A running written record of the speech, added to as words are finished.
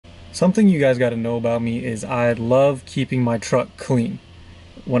Something you guys got to know about me is I love keeping my truck clean.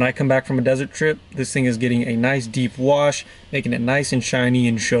 When I come back from a desert trip, this thing is getting a nice deep wash, making it nice and shiny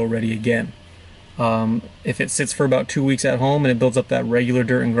and show ready again. If it sits for about 2 weeks at home and it builds up that regular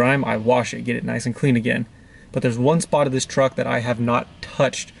dirt and grime, I wash it, get it nice and clean again. But there's one spot of this truck that I have not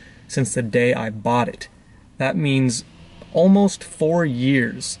touched since the day I bought it. That means almost 4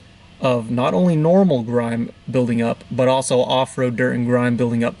 years of not only normal grime building up, but also off-road dirt and grime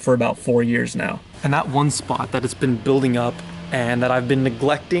building up for about 4 years now. And that one spot that it's been building up and that I've been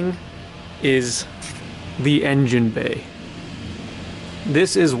neglecting is the engine bay.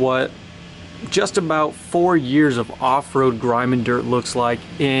 This is what just about 4 years of off-road grime and dirt looks like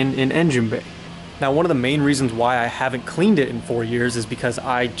in an engine bay. Now, one of the main reasons why I haven't cleaned it in 4 years is because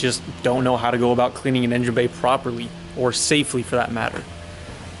I just don't know how to go about cleaning an engine bay properly, or safely for that matter.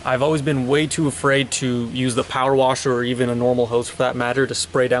 I've always been way too afraid to use the power washer or even a normal hose for that matter to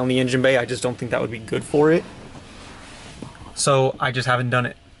spray down the engine bay. I just don't think that would be good for it. So I just haven't done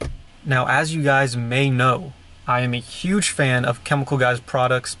it. Now, as you guys may know, I am a huge fan of Chemical Guys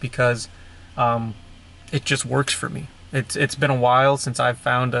products because it just works for me. It's been a while since I've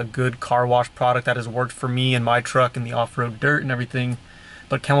found a good car wash product that has worked for me and my truck and the off-road dirt and everything,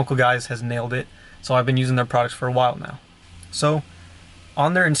 but Chemical Guys has nailed it. So I've been using their products for a while now. So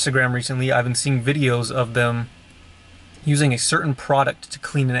on their Instagram recently, I've been seeing videos of them using a certain product to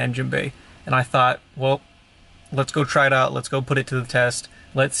clean an engine bay. And I thought, well, let's go try it out. Let's go put it to the test.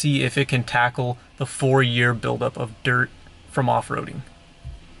 Let's see if it can tackle the 4-year buildup of dirt from off-roading.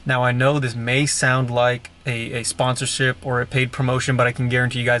 Now, I know this may sound like a sponsorship or a paid promotion, but I can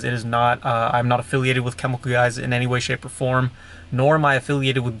guarantee you guys it is not. I'm not affiliated with Chemical Guys in any way, shape, or form, nor am I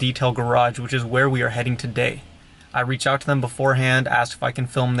affiliated with Detail Garage, which is where we are heading today. I reached out to them beforehand, asked if I can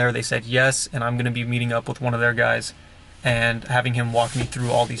film there. They said yes, and I'm going to be meeting up with one of their guys and having him walk me through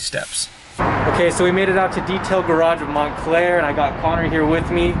all these steps. Okay, so we made it out to Detail Garage of Montclair, and I got Connor here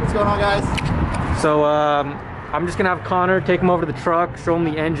with me. What's going on, guys? So I'm just going to have Connor take him over to the truck, show him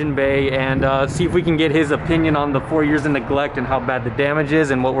the engine bay, and see if we can get his opinion on the 4 years of neglect and how bad the damage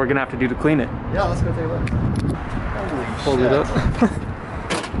is and what we're going to have to do to clean it. Yeah, let's go take a look. Hold it up.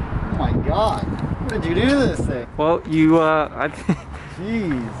 Oh my god. What did you do to this thing? Well, you,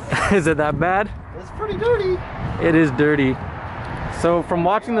 Jeez. Is it that bad? It's pretty dirty. It is dirty. So from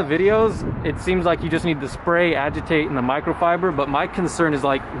watching the videos, it seems like you just need to spray, agitate, and the microfiber, but my concern is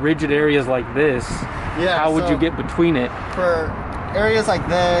like rigid areas like this. Yeah. How would you get between it? For areas like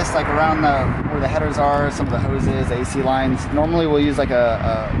this, like around where the headers are, some of the hoses, the AC lines, normally we'll use like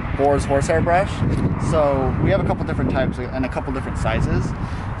a Bohr's horsehair brush. So we have a couple different types and a couple different sizes.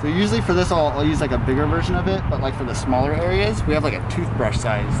 So usually for this I'll use like a bigger version of it, but like for the smaller areas, we have like a toothbrush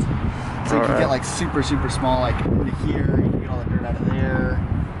size. So you can get like super small, like into here, you can get all the dirt out of there.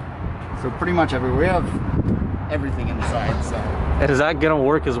 So pretty much everywhere. We have everything inside, so. And is that gonna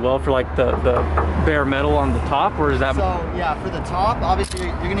work as well for like the bare metal on the top, or is that? So yeah, for the top, obviously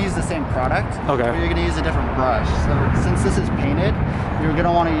you're gonna use the same product. Okay. But you're gonna use a different brush. So since this is painted, you're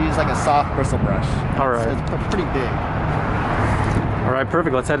gonna want to use like a soft bristle brush. All right. So it's pretty big. All right,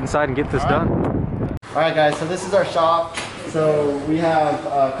 perfect. Let's head inside and get this done. All right, guys. So this is our shop. So we have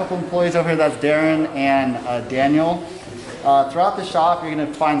a couple employees over here. That's Darren and Daniel. Throughout the shop, you're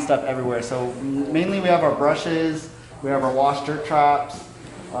gonna find stuff everywhere. So mainly we have our brushes. We have our wash dirt traps.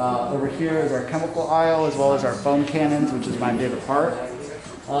 Over here is our chemical aisle, as well as our foam cannons, which is my favorite part.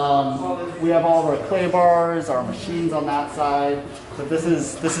 We have all of our clay bars, our machines on that side. But this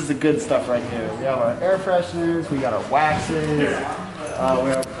is the good stuff right here. We have our air fresheners, we got our waxes, we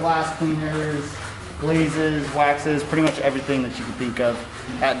have glass cleaners, glazes, waxes, pretty much everything that you can think of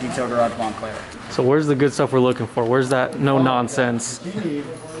at Detail Garage Montclair. So where's the good stuff we're looking for? Where's that no nonsense?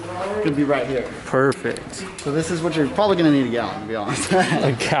 Could be right here. Perfect. So this is what you're probably gonna need a gallon, to be honest.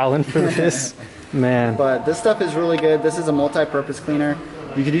 A gallon for this? Man. But this stuff is really good. This is a multi-purpose cleaner.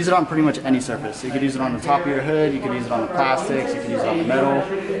 You could use it on pretty much any surface. You could use it on the top of your hood, you could use it on the plastics, you could use it on the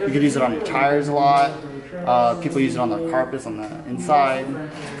metal, you could use it on your tires a lot. People use it on their carpets on the inside.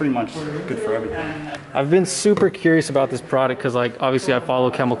 It's pretty much good for everything. I've been super curious about this product because, like, obviously I follow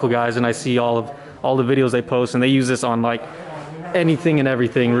Chemical Guys and I see all the videos they post, and they use this on like anything and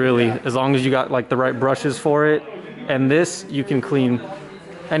everything really, as long as you got like the right brushes for it. And this you can clean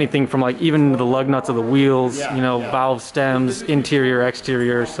anything from like even the lug nuts of the wheels, you know, valve stems, interior,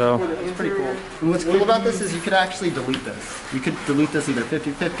 exterior, so. It's pretty cool. And what's cool about this is you could actually delete this. You could delete this either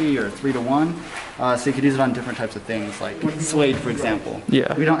 50-50 or 3-to-1. So you could use it on different types of things, like suede, for example.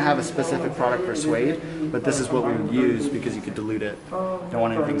 Yeah. We don't have a specific product for suede, but this is what we would use because you could dilute it. Don't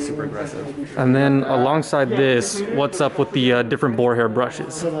want anything super aggressive. And then alongside this, what's up with the different boar hair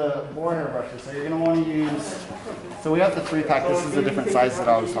brushes? So the boar hair brushes, so you're going to want to use, so we have the 3-pack. This is the different sizes that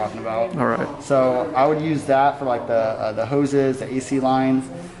I was talking about. All right. So I would use that for like the hoses, the AC lines.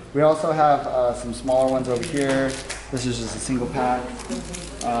 We also have some smaller ones over here. This is just a single pack.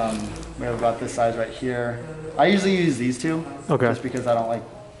 We have about this size right here. I usually use these two, just because I don't like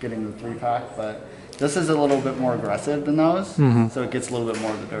getting the 3-pack, but this is a little bit more aggressive than those, so it gets a little bit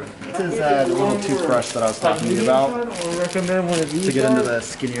more of the dirt. This is the little toothbrush that I was talking to you about to get into the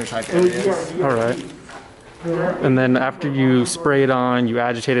skinnier type areas. All right. And then after you spray it on, you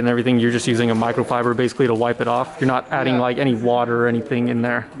agitate it and everything, you're just using a microfiber basically to wipe it off. You're not adding like any water or anything in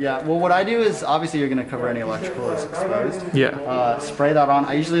there. Yeah, well what I do is, obviously you're going to cover any electrical that's exposed. Yeah. Spray that on.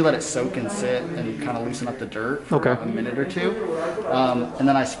 I usually let it soak and sit and kind of loosen up the dirt for a minute or two. And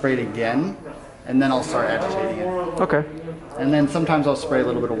then I spray it again, and then I'll start agitating it. Okay. And then sometimes I'll spray a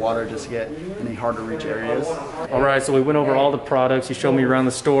little bit of water just to get any hard to reach areas. All right, so we went over all the products. You showed me around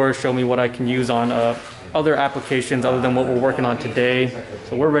the store, showed me what I can use on other applications other than what we're working on today.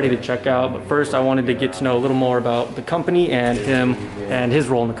 So we're ready to check out, but first I wanted to get to know a little more about the company and him and his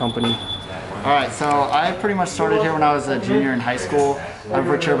role in the company. All right, so I pretty much started here when I was a junior in high school. I've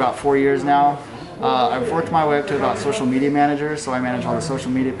worked here about 4 years now. I've worked my way up to about social media manager, so I manage all the social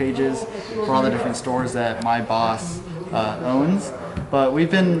media pages for all the different stores that my boss owns. But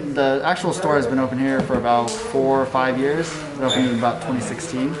the actual store has been open here for about 4 or 5 years. It opened in about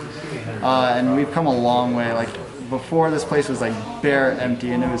 2016. And we've come a long way. Like before, this place was like bare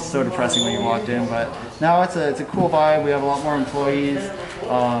empty, and it was so depressing when you walked in. But now it's a cool vibe. We have a lot more employees.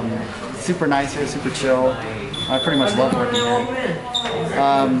 Super nice here, super chill. I pretty much love working here.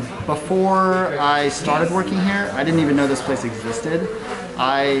 Before I started working here, I didn't even know this place existed.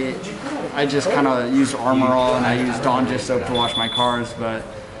 I just kind of used Armor All and I used Dawn dish soap to wash my cars. But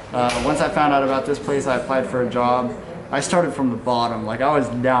once I found out about this place, I applied for a job. I started from the bottom, like I was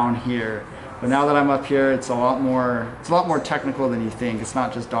down here, but now that I'm up here, it's a lot more technical than you think. It's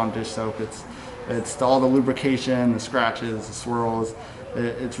not just Dawn dish soap. It's all the lubrication, the scratches, the swirls.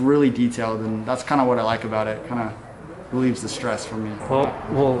 It's really detailed, and that's kind of what I like about it. Kind of relieves the stress from me.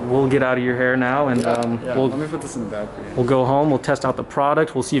 Well, we'll get out of your hair now, and let me put this in the bag for you. We'll go home. We'll test out the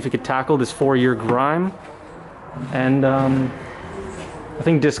product. We'll see if it could tackle this 4-year grime. And I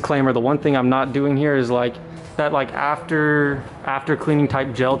think disclaimer: the one thing I'm not doing here is like that after cleaning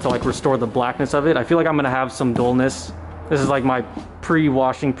type gel to like restore the blackness of it. I feel like I'm gonna have some dullness. This is like my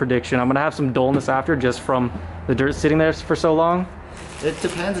pre-washing prediction. I'm gonna have some dullness after, just from the dirt sitting there for so long. It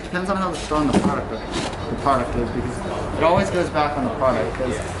depends. It depends on how strong the product is, because it always goes back on the product.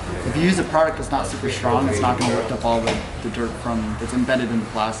 Because if you use a product that's not super strong, it's not going to lift up all the dirt that's embedded in the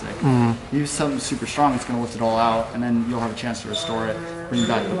plastic. Use something super strong, it's going to lift it all out, and then you'll have a chance to restore it, bring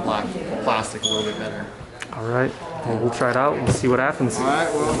back the black plastic a little bit better. All right, well, we'll try it out. We'll see what happens. All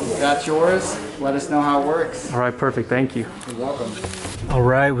right, well, that's yours. Let us know how it works. All right, perfect. Thank you. You're welcome. All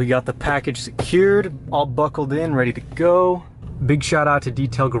right, we got the package secured, all buckled in, ready to go. Big shout out to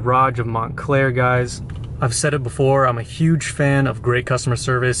Detail Garage of Montclair, guys. I've said it before, I'm a huge fan of great customer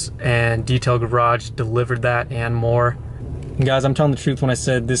service, and Detail Garage delivered that and more. And guys, I'm telling the truth when I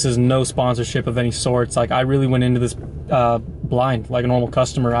said this is no sponsorship of any sorts. Like, I really went into this blind, like a normal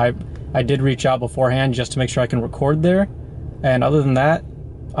customer. I did reach out beforehand just to make sure I can record there. And other than that,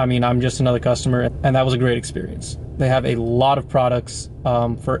 I mean, I'm just another customer, and that was a great experience. They have a lot of products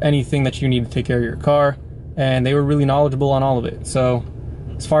for anything that you need to take care of your car, and they were really knowledgeable on all of it. So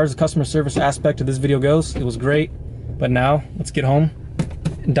as far as the customer service aspect of this video goes, it was great. But now let's get home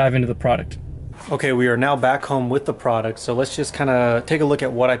and dive into the product. Okay, we are now back home with the product, so let's just kind of take a look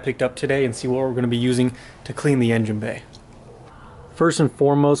at what I picked up today and see what we're going to be using to clean the engine bay. First and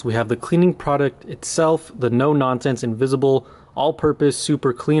foremost, we have the cleaning product itself, the no nonsense invisible all-purpose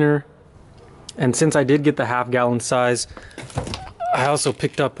super cleaner. And since I did get the half-gallon size, I also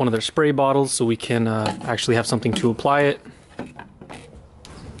picked up one of their spray bottles so we can actually have something to apply it.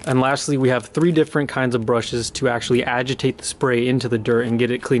 And lastly, we have 3 different kinds of brushes to actually agitate the spray into the dirt and get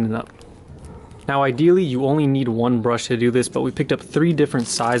it cleaning up. Now ideally you only need 1 brush to do this, but we picked up 3 different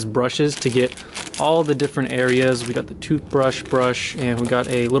size brushes to get all the different areas. We got the toothbrush brush, and we got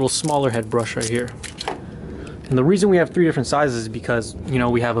a little smaller head brush right here. And the reason we have 3 different sizes is because, you know,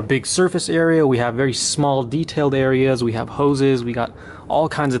 we have a big surface area, we have very small detailed areas, we have hoses, we got all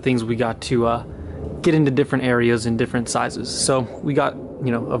kinds of things we got to get into different areas in different sizes. So we got, you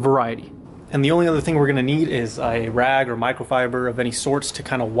know, a variety. And the only other thing we're gonna need is a rag or microfiber of any sorts to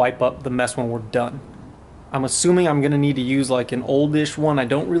kind of wipe up the mess when we're done. I'm assuming I'm gonna need to use like an oldish one I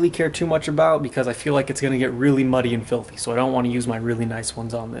don't really care too much about because I feel like it's gonna get really muddy and filthy, so I don't want to use my really nice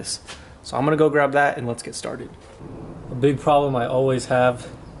ones on this. So I'm gonna go grab that and let's get started. A big problem I always have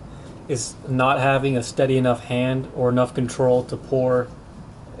is not having a steady enough hand or enough control to pour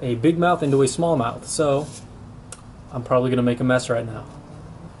a big mouth into a small mouth. So I'm probably gonna make a mess right now.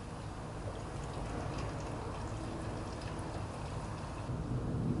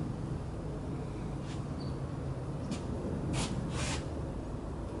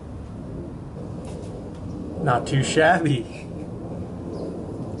 Not too shabby.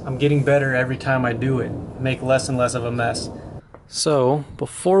 I'm getting better every time I do it. Make less and less of a mess. So,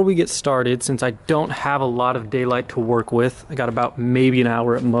 before we get started, since I don't have a lot of daylight to work with, I got about maybe an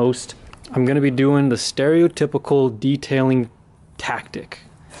hour at most, I'm gonna be doing the stereotypical detailing tactic.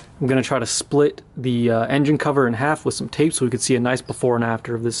 I'm gonna try to split the engine cover in half with some tape so we can see a nice before and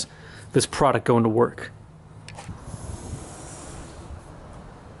after of this product going to work.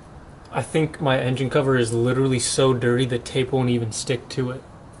 I think my engine cover is literally so dirty the tape won't even stick to it.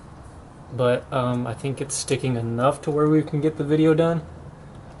 But I think it's sticking enough to where we can get the video done.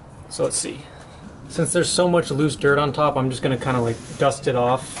 So let's see. Since there's so much loose dirt on top, I'm just gonna kind of like dust it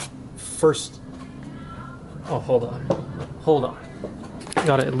off first. Oh, hold on.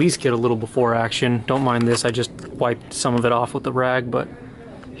 Gotta at least get a little before action. Don't mind this, I just wiped some of it off with the rag, but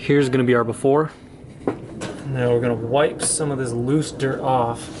here's gonna be our before. Now we're gonna wipe some of this loose dirt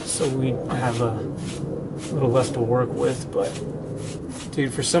off so we have a little less to work with. But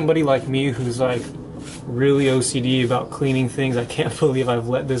dude, for somebody like me who's like really OCD about cleaning things, I can't believe I've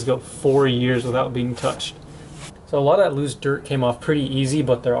let this go 4 years without being touched. So a lot of that loose dirt came off pretty easy,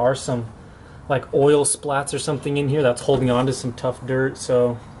 but there are some like oil splats or something in here that's holding on to some tough dirt.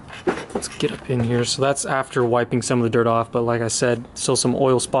 So let's get up in here. So that's after wiping some of the dirt off, but like I said, still some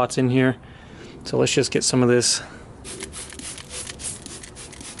oil spots in here. So let's just get some of this.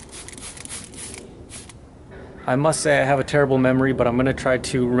 I must say I have a terrible memory, but I'm going to try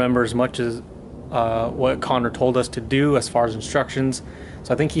to remember as much as what Connor told us to do as far as instructions.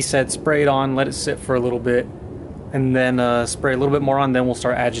 So I think he said spray it on, let it sit for a little bit, and then spray a little bit more on, then we'll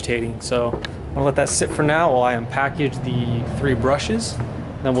start agitating. So I'm going to let that sit for now while I unpackage the 3 brushes,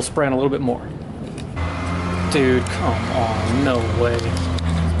 then we'll spray on a little bit more. Dude, come on, no way.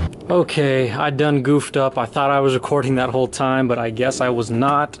 Okay, I done goofed up. I thought I was recording that whole time, but I guess I was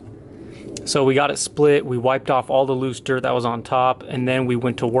not. So we got it split, we wiped off all the loose dirt that was on top, and then we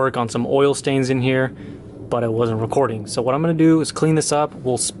went to work on some oil stains in here, but it wasn't recording. So what I'm gonna do is clean this up,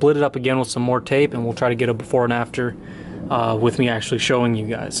 we'll split it up again with some more tape, and we'll try to get a before and after with me actually showing you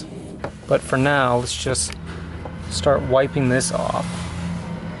guys. But for now, let's just start wiping this off.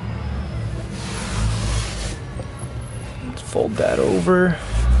 Let's fold that over.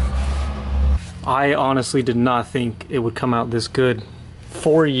 I honestly did not think it would come out this good.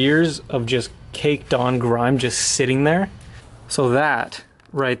 4 years of just caked on grime just sitting there. So that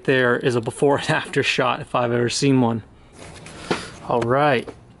right there is a before and after shot if I've ever seen one. All right,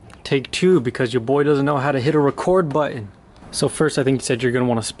 take 2 because your boy doesn't know how to hit a record button. So first I think you said you're gonna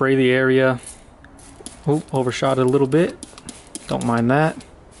wanna spray the area. Oop, overshot it a little bit. Don't mind that.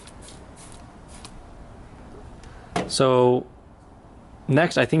 So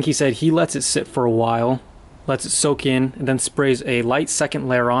next, I think he said he lets it sit for a while, lets it soak in, and then sprays a light second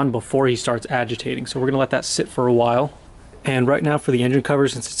layer on before he starts agitating. So we're gonna let that sit for a while. And right now for the engine cover,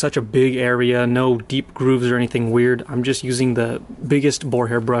 since it's such a big area, no deep grooves or anything weird, I'm just using the biggest bore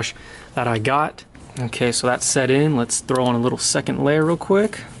hair brush that I got. Okay, so that's set in. Let's throw on a little second layer real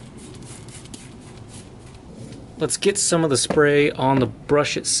quick. Let's get some of the spray on the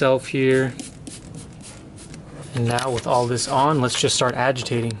brush itself here. And now with all this on, let's just start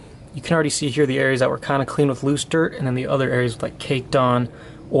agitating. You can already see here the areas that were kind of clean with loose dirt, and then the other areas with like caked on,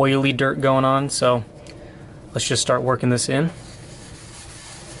 oily dirt going on. So let's just start working this in.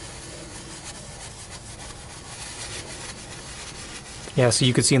 Yeah, so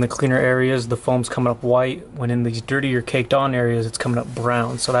you can see in the cleaner areas, the foam's coming up white, when in these dirtier caked on areas, it's coming up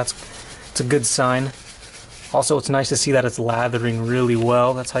brown. So it's a good sign. Also, it's nice to see that it's lathering really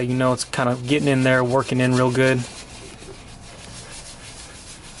well. That's how you know it's kind of getting in there, working in real good.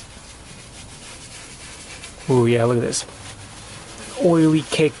 Ooh, yeah, look at this. Oily,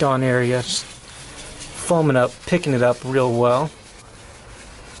 caked on area, just foaming up, picking it up real well.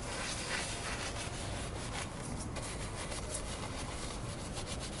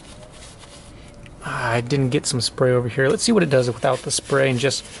 I didn't get some spray over here. Let's see what it does without the spray and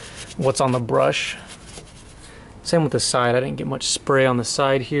just what's on the brush. Same with the side. I didn't get much spray on the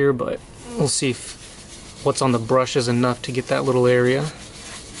side here, but we'll see if what's on the brush is enough to get that little area.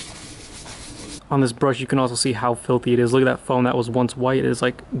 On this brush, you can also see how filthy it is. Look at that foam that was once white. It is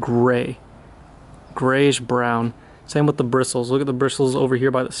like gray. Grayish brown. Same with the bristles. Look at the bristles over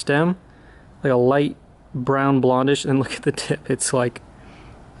here by the stem. Like a light brown blondish. And look at the tip. It's like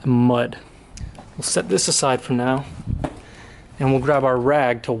mud. We'll set this aside for now. And we'll grab our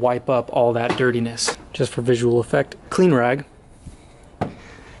rag to wipe up all that dirtiness. Just for visual effect. Clean rag.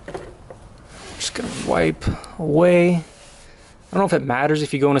 Just gonna wipe away. I don't know if it matters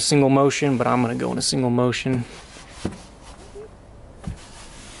if you go in a single motion, but I'm gonna go in a single motion.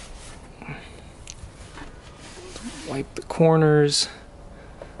 Wipe the corners.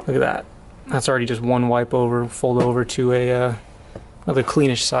 Look at that. That's already just one wipe over. Fold over to a another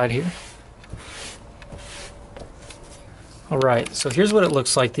cleanish side here. Alright, so here's what it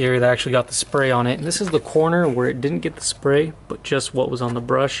looks like, the area that actually got the spray on it. And this is the corner where it didn't get the spray, but just what was on the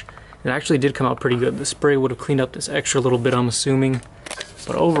brush. It actually did come out pretty good. The spray would have cleaned up this extra little bit, I'm assuming.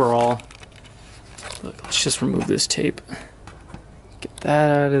 But overall, look, let's just remove this tape. Get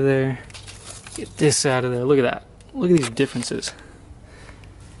that out of there. Get this out of there. Look at that. Look at these differences.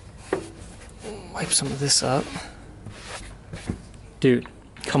 Wipe some of this up. Dude,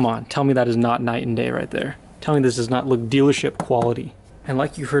 come on. Tell me that is not night and day right there. Tell me this does not look dealership quality. And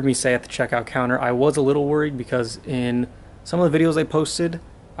like you heard me say at the checkout counter, I was a little worried because in some of the videos I posted,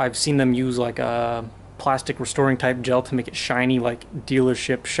 I've seen them use like a plastic restoring type gel to make it shiny, like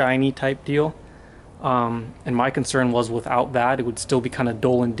dealership shiny type deal. And my concern was without that, it would still be kind of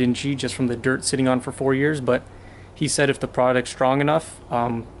dull and dingy just from the dirt sitting on for 4 years. But he said if the product's strong enough,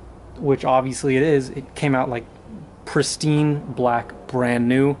 which obviously it is, it came out like pristine black, brand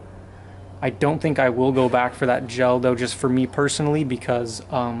new. I don't think I will go back for that gel though, just for me personally, because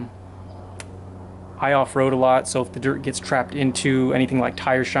I off-road a lot, so if the dirt gets trapped into anything like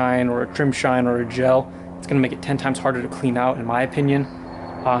tire shine or a trim shine or a gel, it's going to make it 10 times harder to clean out, in my opinion.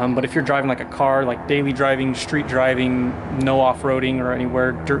 But if you're driving like a car, like daily driving, street driving, no off-roading or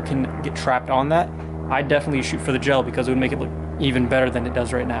anywhere, dirt can get trapped on that. I'd definitely shoot for the gel because it would make it look even better than it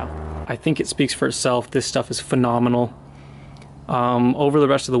does right now. I think it speaks for itself. This stuff is phenomenal. Over the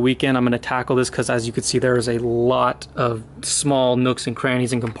rest of the weekend, I'm going to tackle this because, as you can see, there is a lot of small nooks and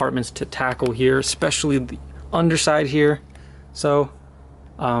crannies and compartments to tackle here, especially the underside here. So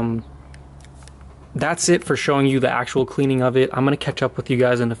that's it for showing you the actual cleaning of it. I'm going to catch up with you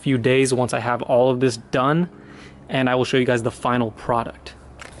guys in a few days once I have all of this done, and I will show you guys the final product.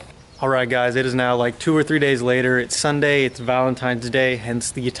 Alright guys, it is now like 2 or 3 days later. It's Sunday, it's Valentine's Day, hence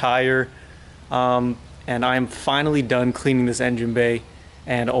the attire. And I'm finally done cleaning this engine bay,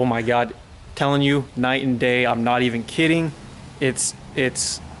 and oh my god, telling you, night and day, I'm not even kidding. It's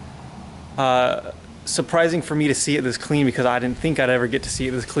surprising for me to see it this clean because I didn't think I'd ever get to see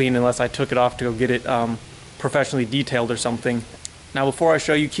it this clean unless I took it off to go get it professionally detailed or something. Now before I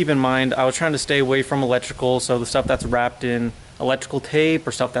show you, keep in mind I was trying to stay away from electrical, so the stuff that's wrapped in electrical tape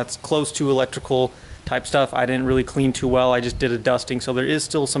or stuff that's close to electrical type stuff I didn't really clean too well. I just did a dusting, so there is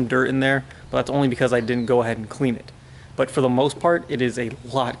still some dirt in there, but that's only because I didn't go ahead and clean it. But for the most part, it is a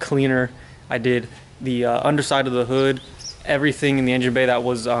lot cleaner. I did the underside of the hood, everything in the engine bay that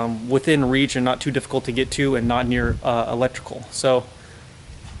was within reach and not too difficult to get to and not near electrical. So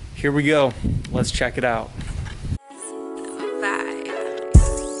here we go. Let's check it out.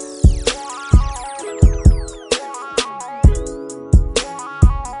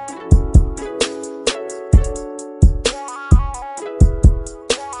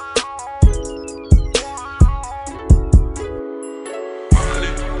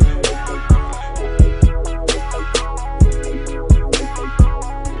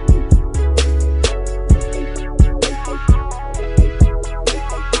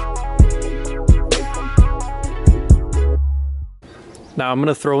 Now I'm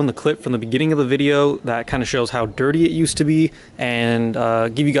going to throw in the clip from the beginning of the video that kind of shows how dirty it used to be and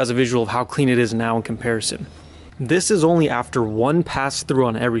give you guys a visual of how clean it is now in comparison. This is only after one pass through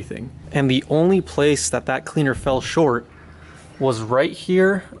on everything, and the only place that cleaner fell short was right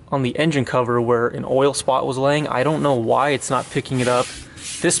here on the engine cover where an oil spot was laying. I don't know why it's not picking it up.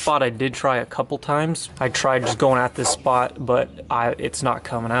 This spot I did try a couple times. I tried just going at this spot, but it's not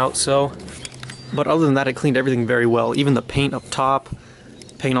coming out. So, but other than that, it cleaned everything very well. Even the paint up top,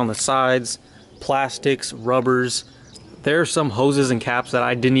 paint on the sides, plastics, rubbers. There are some hoses and caps that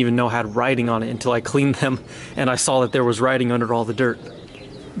I didn't even know had writing on it until I cleaned them and I saw that there was writing under all the dirt.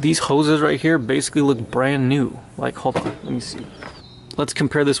 These hoses right here basically look brand new. Like, hold on, let me see. let's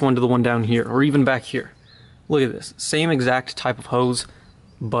compare this one to the one down here, or even back here. Look at this, same exact type of hose,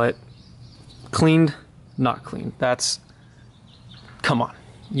 but cleaned, not cleaned. That's, come on,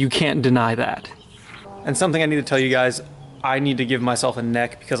 you can't deny that. And something I need to tell you guys, I need to give myself a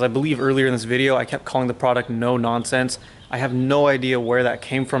neck, because I believe earlier in this video I kept calling the product No Nonsense. I have no idea where that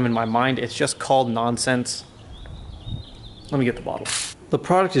came from in my mind. It's just called Nonsense. Let me get the bottle. The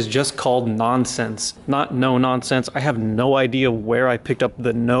product is just called Nonsense, not No Nonsense. I have no idea where I picked up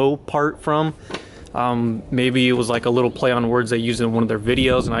the no part from. Maybe it was like a little play on words they used in one of their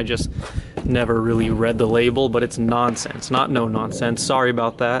videos and I just never really read the label, but it's Nonsense, not No Nonsense. Sorry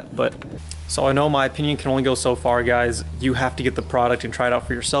about that, but so I know my opinion can only go so far, guys. You have to get the product and try it out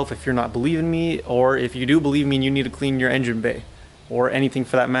for yourself if you're not believing me, or if you do believe me and you need to clean your engine bay or anything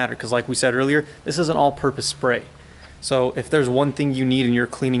for that matter, because like we said earlier, this is an all-purpose spray. So if there's one thing you need in your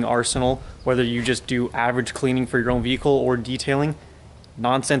cleaning arsenal, whether you just do average cleaning for your own vehicle or detailing,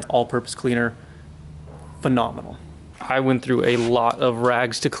 Nonsense all-purpose cleaner, phenomenal. I went through a lot of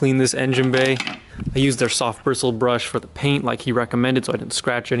rags to clean this engine bay. I used their soft bristle brush for the paint like he recommended so I didn't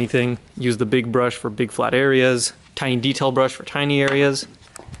scratch anything. Used the big brush for big flat areas, tiny detail brush for tiny areas.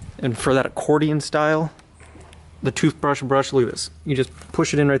 And for that accordion style, the toothbrush brush, look at this. You just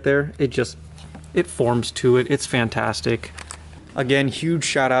push it in right there, it forms to it. It's fantastic. Again, huge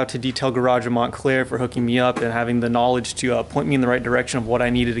shout out to Detail Garage Montclair for hooking me up and having the knowledge to point me in the right direction of what I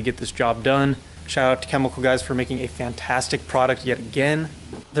needed to get this job done. Shout out to Chemical Guys for making a fantastic product yet again.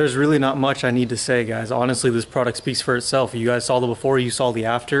 There's really not much I need to say, guys. Honestly, this product speaks for itself. You guys saw the before, you saw the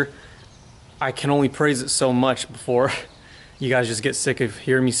after. I can only praise it so much before you guys just get sick of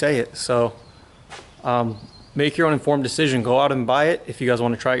hearing me say it. So make your own informed decision. Go out and buy it if you guys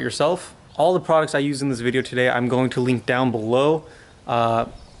want to try it yourself. All the products I used in this video today, I'm going to link down below.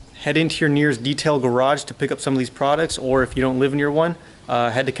 Head into your nearest Detail Garage to pick up some of these products, or if you don't live near one,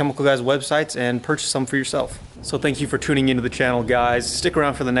 head to Chemical Guys websites and purchase some for yourself. So thank you for tuning into the channel, guys. Stick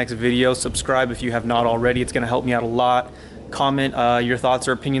around for the next video. Subscribe if you have not already. It's going to help me out a lot. Comment your thoughts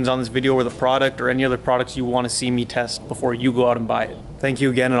or opinions on this video or the product or any other products you want to see me test before you go out and buy it. Thank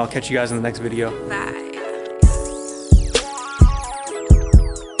you again, and I'll catch you guys in the next video. Bye.